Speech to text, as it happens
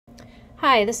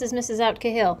Hi, this is Mrs. Out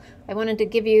Cahill. I wanted to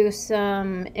give you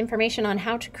some information on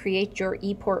how to create your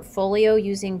ePortfolio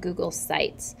using Google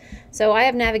Sites. So I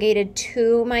have navigated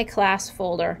to my class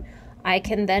folder. I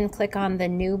can then click on the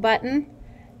New button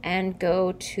and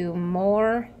go to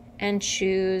More and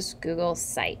choose Google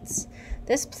Sites.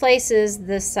 This places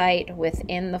the site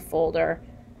within the folder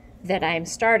that I'm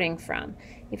starting from.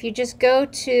 If you just go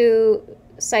to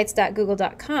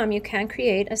sites.google.com, you can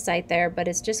create a site there, but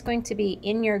it's just going to be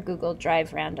in your Google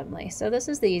Drive randomly. So this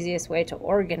is the easiest way to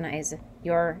organize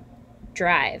your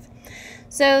drive.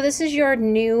 So this is your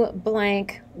new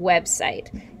blank website.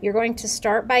 You're going to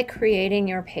start by creating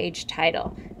your page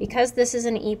title. Because this is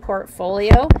an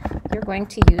ePortfolio, you're going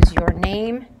to use your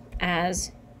name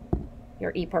as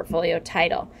your ePortfolio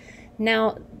title.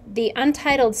 Now, the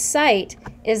untitled site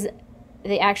is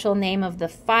the actual name of the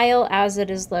file as it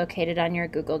is located on your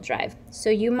Google Drive. So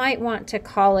you might want to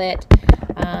call it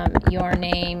your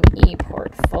name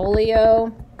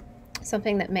ePortfolio,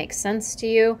 something that makes sense to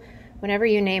you. Whenever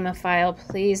you name a file,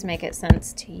 please make it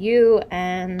sense to you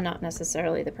and not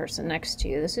necessarily the person next to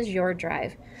you. This is your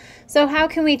drive. So how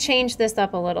can we change this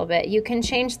up a little bit? You can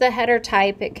change the header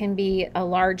type. It can be a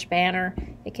large banner.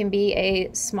 It can be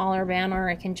a smaller banner.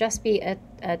 It can just be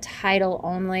a title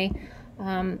only.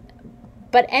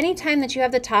 But anytime that you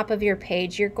have the top of your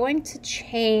page, you're going to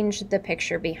change the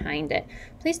picture behind it.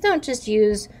 Please don't just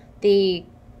use the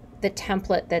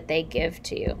template that they give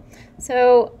to you.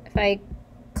 So if I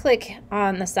click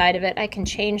on the side of it, I can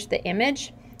change the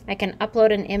image. I can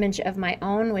upload an image of my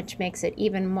own, which makes it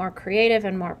even more creative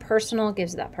and more personal,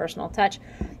 gives that personal touch.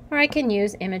 Or I can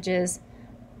use images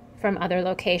from other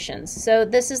locations. So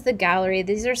this is the gallery.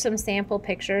 These are some sample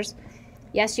pictures.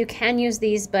 Yes, you can use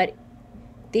these, but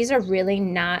these are really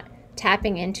not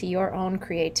tapping into your own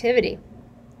creativity.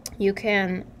 You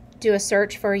can do a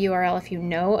search for a URL if you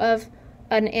know of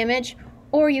an image,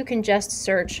 or you can just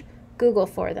search Google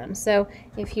for them. So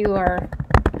if you are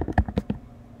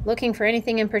looking for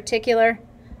anything in particular,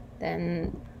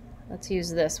 then let's use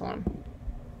this one.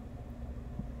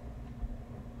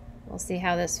 We'll see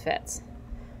how this fits.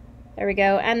 There we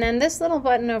go. And then this little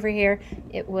button over here,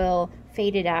 it will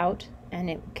fade it out and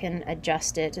it can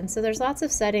adjust it. And so there's lots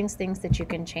of settings, things that you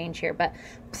can change here, but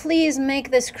please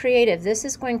make this creative. This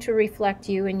is going to reflect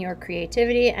you and your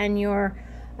creativity and your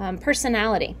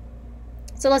personality.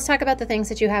 So let's talk about the things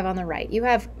that you have on the right. You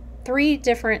have 3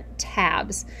 different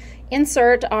tabs.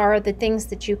 Insert are the things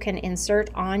that you can insert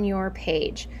on your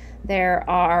page. There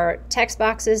are text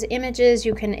boxes, images,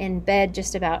 you can embed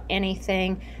just about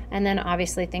anything, and then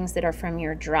obviously things that are from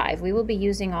your drive. We will be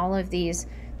using all of these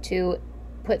to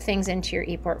put things into your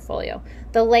ePortfolio.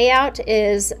 The layout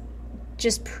is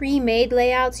just pre-made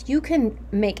layouts. You can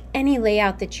make any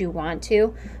layout that you want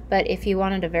to, but if you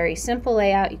wanted a very simple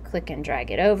layout, you click and drag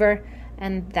it over,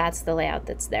 and that's the layout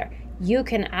that's there. You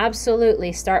can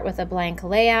absolutely start with a blank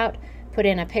layout, put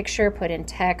in a picture, put in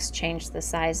text, change the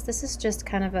size. This is just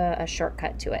kind of a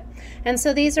shortcut to it. And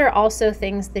so these are also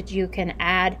things that you can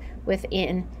add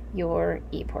within your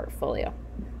ePortfolio.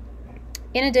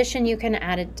 In addition, you can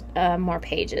add more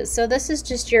pages. So this is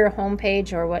just your home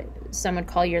page, or what some would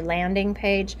call your landing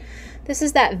page. This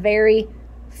is that very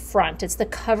front. It's the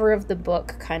cover of the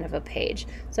book kind of a page.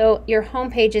 So your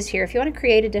home page is here. If you want to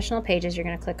create additional pages, you're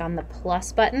going to click on the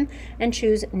plus button and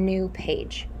choose New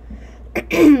Page.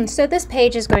 So this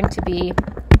page is going to be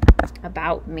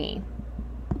about me.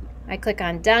 I click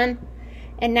on Done,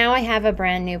 and now I have a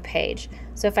brand new page.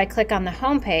 So if I click on the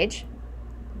home page,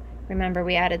 remember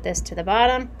we added this to the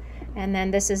bottom, and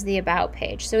then this is the About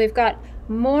page. So we've got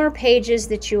more pages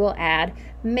that you will add.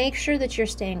 Make sure that you're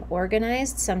staying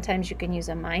organized. Sometimes you can use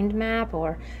a mind map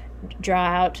or draw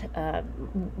out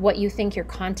what you think your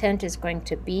content is going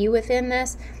to be within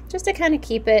this, just to kind of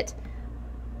keep it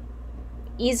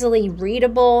easily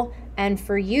readable, and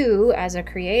for you as a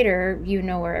creator, you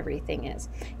know where everything is.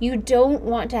 You don't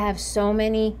want to have so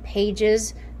many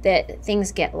pages that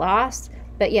things get lost,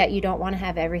 but yet you don't want to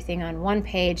have everything on one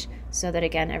page so that,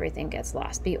 again, everything gets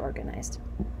lost. Be organized.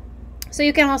 So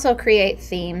you can also create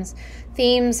themes.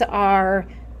 Themes are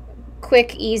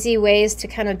quick, easy ways to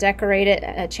kind of decorate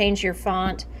it, change your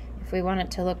font. If we want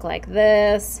it to look like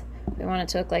this, we want it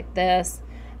to look like this.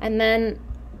 And then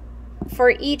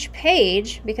for each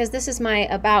page, because this is my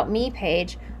About Me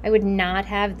page, I would not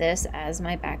have this as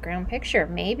my background picture.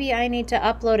 Maybe I need to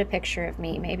upload a picture of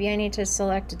me. Maybe I need to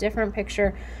select a different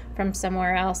picture from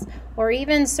somewhere else, or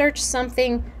even search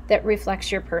something that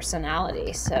reflects your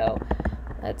personality. So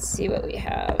let's see what we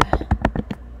have.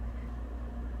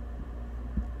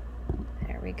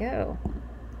 There we go.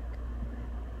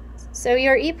 So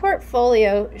your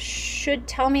ePortfolio should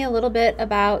tell me a little bit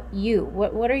about you.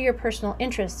 What are your personal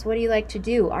interests? What do you like to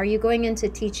do? Are you going into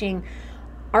teaching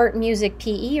art, music,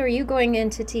 PE, or are you going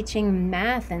into teaching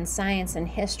math and science and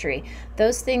history?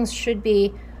 Those things should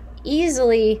be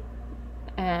easily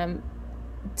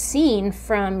seen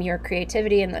from your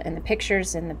creativity and the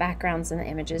pictures and the backgrounds and the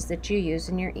images that you use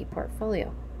in your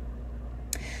ePortfolio.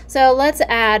 So let's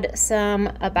add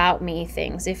some about me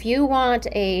things. If you want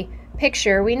a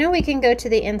picture, we know we can go to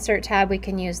the insert tab, we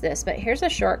can use this, but here's a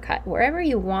shortcut. Wherever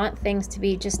you want things to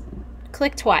be, just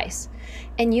click twice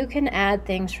and you can add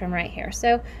things from right here.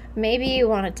 So maybe you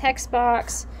want a text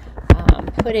box,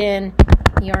 put in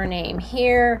your name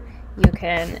here. You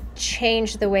can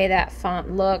change the way that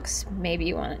font looks. Maybe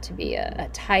you want it to be a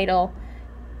title,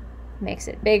 makes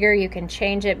it bigger. You can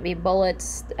change it, be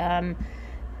bullets,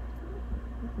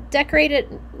 decorate it,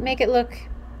 make it look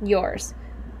yours.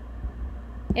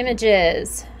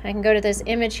 Images, I can go to this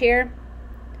image here.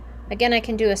 Again, I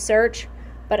can do a search,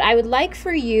 but I would like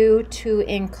for you to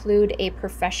include a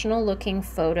professional looking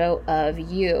photo of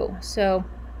you. So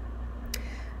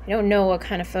I don't know what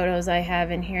kind of photos I have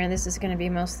in here. This is going to be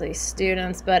mostly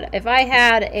students, but if I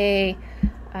had a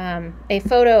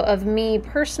photo of me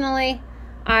personally,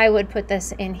 I would put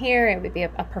this in here. It would be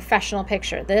a professional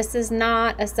picture. This is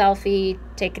not a selfie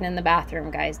taken in the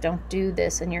bathroom, guys. Don't do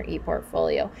this in your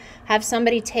ePortfolio. Have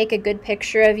somebody take a good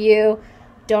picture of you.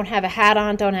 Don't have a hat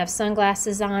on, don't have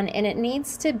sunglasses on, and it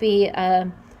needs to be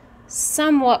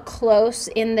somewhat close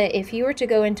in that if you were to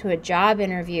go into a job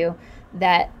interview,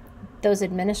 that those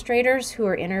administrators who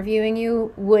are interviewing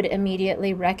you would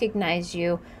immediately recognize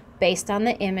you based on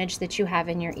the image that you have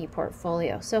in your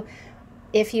ePortfolio. So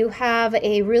if you have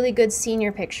a really good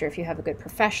senior picture, if you have a good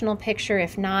professional picture,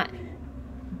 if not,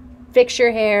 fix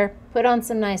your hair, put on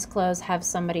some nice clothes, have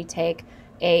somebody take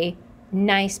a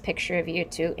nice picture of you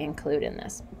to include in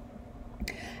this.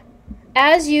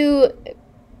 As you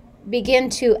begin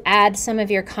to add some of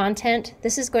your content,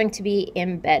 this is going to be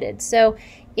embedded. So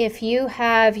if you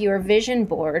have your vision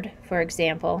board, for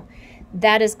example,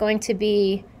 that is going to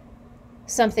be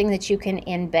something that you can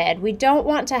embed. We don't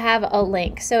want to have a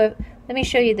link. So let me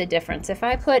show you the difference. If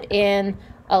I put in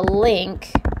a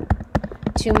link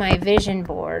to my vision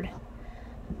board,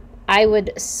 I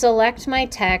would select my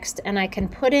text and I can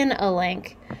put in a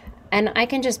link and I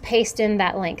can just paste in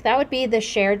that link. That would be the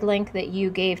shared link that you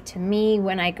gave to me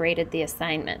when I graded the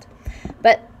assignment.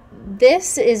 But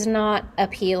this is not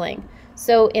appealing.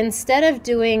 So instead of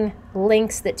doing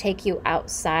links that take you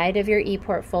outside of your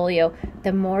ePortfolio,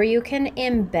 the more you can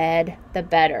embed, the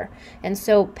better. And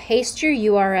so paste your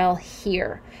URL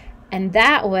here. And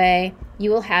that way you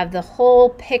will have the whole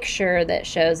picture that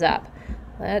shows up.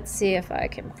 Let's see if I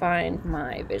can find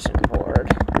my vision board.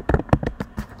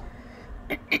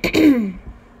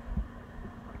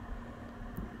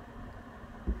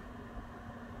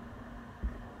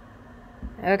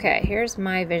 Okay, here's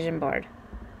my vision board.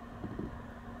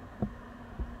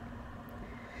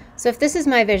 So if this is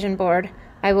my vision board,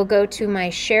 I will go to my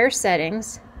share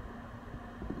settings,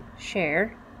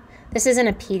 share. This isn't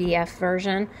a PDF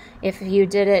version. If you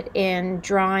did it in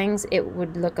drawings, it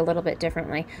would look a little bit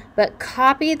differently. But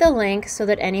copy the link so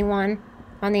that anyone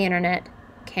on the internet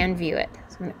can view it.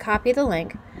 So I'm going to copy the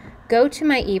link, go to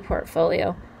my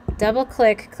ePortfolio, double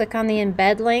click, click on the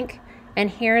embed link, and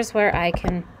here's where I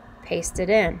can paste it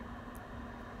in.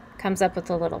 Comes up with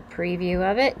a little preview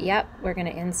of it. Yep, we're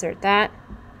going to insert that.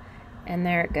 And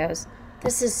there it goes.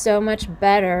 This is so much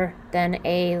better than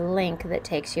a link that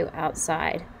takes you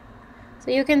outside.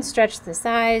 So you can stretch the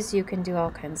size, you can do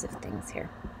all kinds of things here.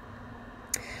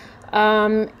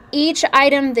 Each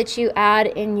item that you add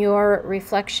in your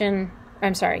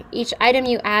each item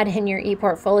you add in your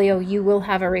ePortfolio, you will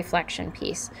have a reflection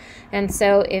piece. And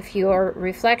so if your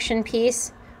reflection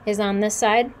piece is on this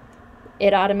side,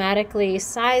 it automatically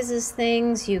sizes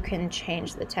things. You can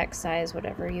change the text size,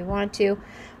 whatever you want to.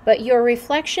 But your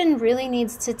reflection really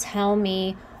needs to tell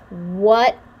me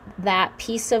what that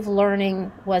piece of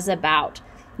learning was about.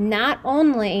 Not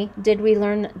only did we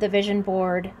learn the vision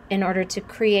board in order to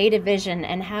create a vision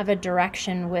and have a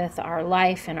direction with our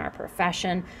life and our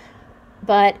profession,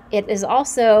 but it is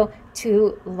also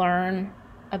to learn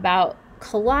about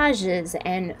collages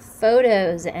and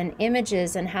photos and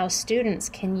images and how students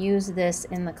can use this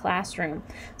in the classroom.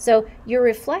 So your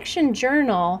reflection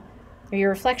journal or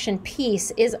your reflection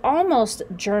piece is almost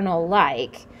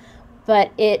journal-like,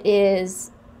 but it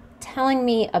is telling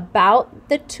me about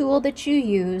the tool that you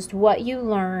used, what you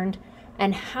learned,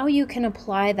 and how you can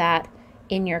apply that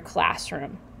in your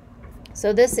classroom.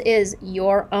 So this is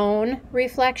your own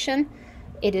reflection.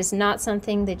 It is not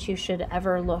something that you should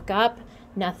ever look up.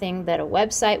 nothing that a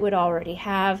website would already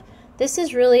have. This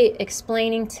is really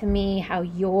explaining to me how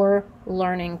your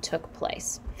learning took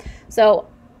place. So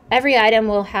every item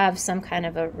will have some kind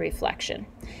of a reflection.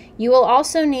 You will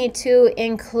also need to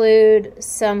include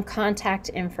some contact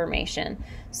information.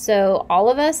 So all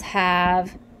of us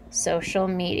have social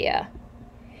media.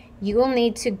 You will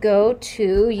need to go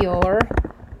to your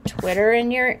Twitter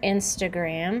and your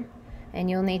Instagram, and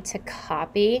you'll need to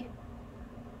copy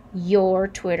your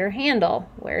Twitter handle.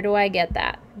 Where do I get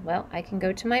that? Well, I can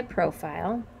go to my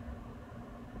profile,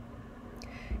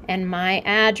 and my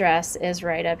address is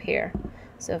right up here.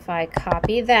 So if I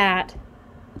copy that,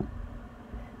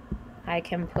 I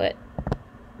can put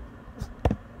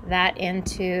that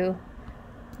into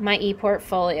my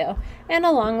ePortfolio. And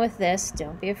along with this,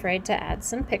 don't be afraid to add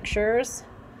some pictures.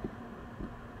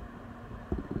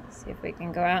 See if we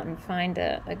can go out and find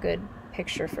a good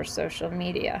picture for social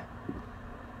media.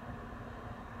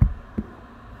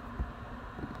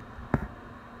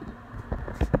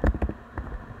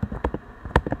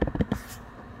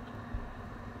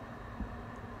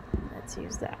 Let's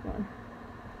use that one.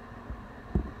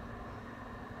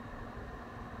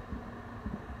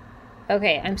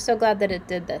 Okay, I'm so glad that it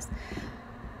did this.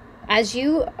 As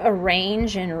you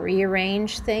arrange and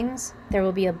rearrange things, there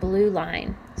will be a blue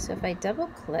line. So if I double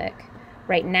click,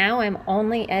 right now I'm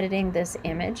only editing this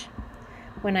image.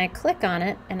 When I click on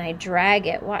it and I drag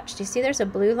it, watch, do you see there's a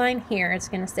blue line here? It's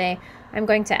going to say I'm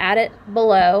going to add it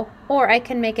below, or I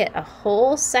can make it a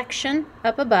whole section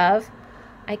up above.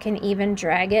 I can even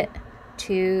drag it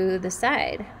to the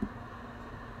side.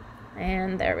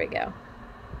 And there we go.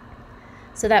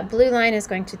 So that blue line is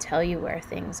going to tell you where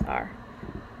things are.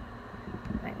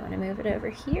 Might want to move it over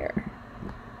here.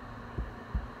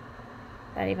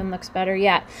 That even looks better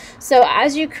yet. So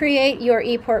as you create your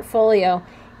ePortfolio,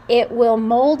 it will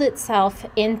mold itself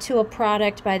into a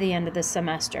product by the end of the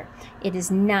semester. It is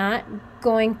not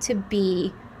going to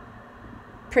be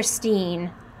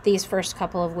pristine these first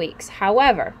couple of weeks.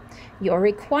 However, your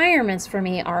requirements for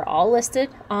me are all listed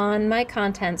on my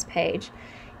contents page,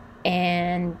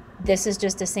 and this is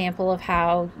just a sample of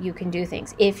how you can do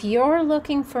things. If you're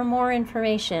looking for more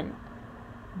information,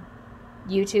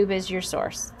 YouTube is your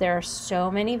source. There are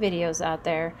so many videos out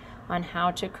there on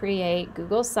how to create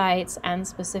Google Sites, and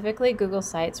specifically Google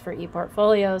Sites for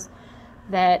ePortfolios,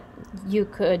 that you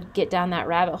could get down that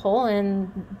rabbit hole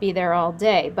and be there all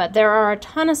day. But there are a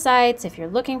ton of sites. If you're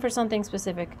looking for something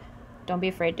specific, don't be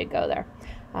afraid to go there.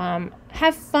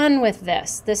 Have fun with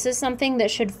this. This is something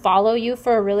that should follow you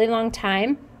for a really long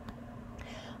time.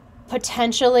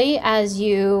 Potentially, as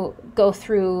you go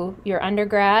through your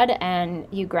undergrad and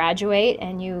you graduate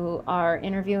and you are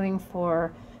interviewing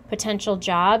for potential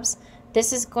jobs,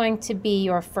 this is going to be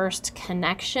your first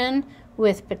connection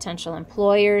with potential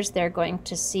employers. They're going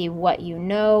to see what you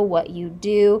know, what you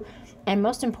do, and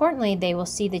most importantly, they will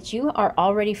see that you are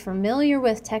already familiar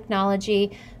with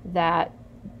technology that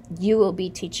you will be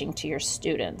teaching to your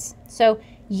students. So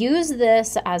use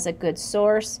this as a good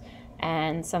source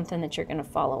and something that you're going to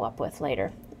follow up with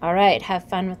later. All right, have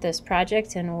fun with this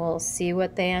project, and we'll see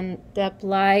what they end up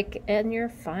like in your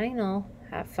final.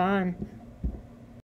 Have fun.